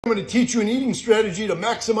I'm going to teach you an eating strategy to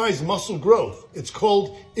maximize muscle growth. It's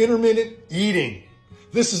called intermittent eating.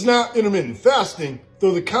 This is not intermittent fasting, though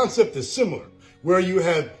the concept is similar, where you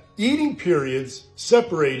have eating periods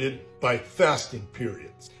separated by fasting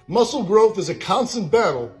periods. Muscle growth is a constant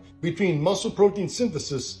battle between muscle protein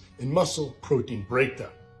synthesis and muscle protein breakdown.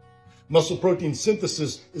 Muscle protein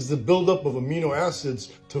synthesis is the buildup of amino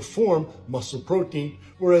acids to form muscle protein,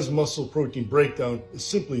 whereas muscle protein breakdown is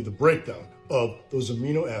simply the breakdown of those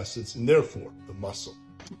amino acids and therefore the muscle.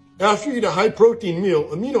 After you eat a high protein meal,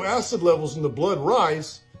 amino acid levels in the blood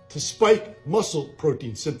rise to spike muscle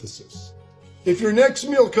protein synthesis. If your next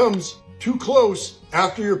meal comes too close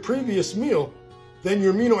after your previous meal, then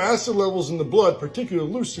your amino acid levels in the blood,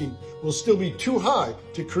 particularly leucine, will still be too high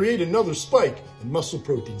to create another spike in muscle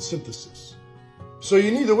protein synthesis. So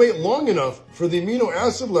you need to wait long enough for the amino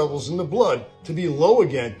acid levels in the blood to be low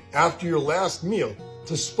again after your last meal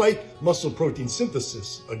to spike muscle protein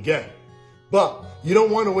synthesis again. But you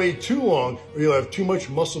don't want to wait too long or you'll have too much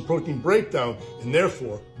muscle protein breakdown and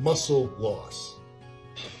therefore muscle loss.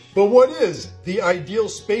 But what is the ideal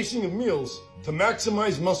spacing of meals to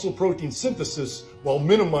maximize muscle protein synthesis while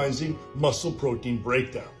minimizing muscle protein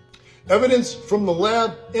breakdown? Evidence from the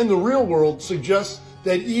lab and the real world suggests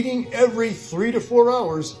that eating every 3 to 4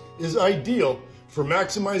 hours is ideal for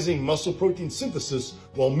maximizing muscle protein synthesis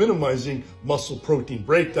while minimizing muscle protein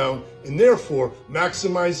breakdown and therefore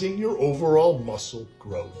maximizing your overall muscle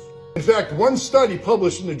growth. In fact, one study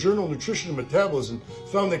published in the journal Nutrition and Metabolism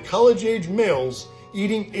found that college-age males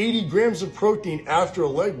eating 80 grams of protein after a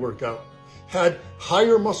leg workout had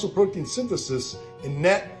higher muscle protein synthesis and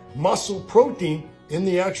net muscle protein in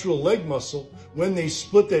the actual leg muscle when they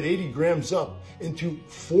split that 80 grams up into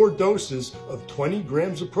 4 doses of 20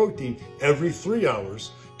 grams of protein every 3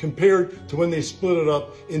 hours, compared to when they split it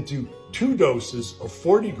up into 2 doses of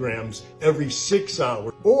 40 grams every 6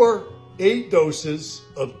 hours, or 8 doses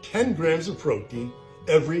of 10 grams of protein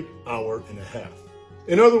every hour and a half.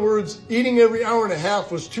 In other words, eating every hour and a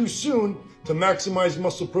half was too soon to maximize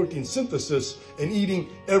muscle protein synthesis, and eating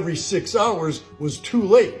every 6 hours was too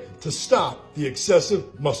late to stop the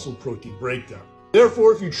excessive muscle protein breakdown.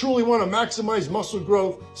 Therefore, if you truly want to maximize muscle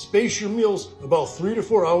growth, space your meals about 3 to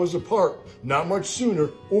 4 hours apart, not much sooner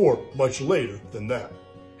or much later than that.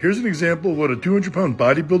 Here's an example of what a 200-pound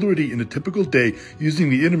bodybuilder would eat in a typical day using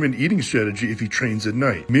the intermittent eating strategy if he trains at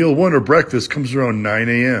night. Meal 1 or breakfast comes around 9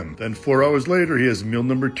 a.m. Then 4 hours later, he has meal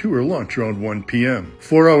number 2 or lunch around 1 p.m.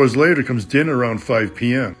 4 hours later comes dinner around 5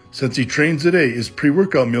 p.m. Since he trains at 8, his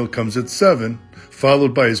pre-workout meal comes at 7,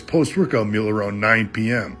 followed by his post-workout meal around 9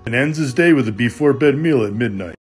 p.m. and ends his day with a before bed meal at midnight.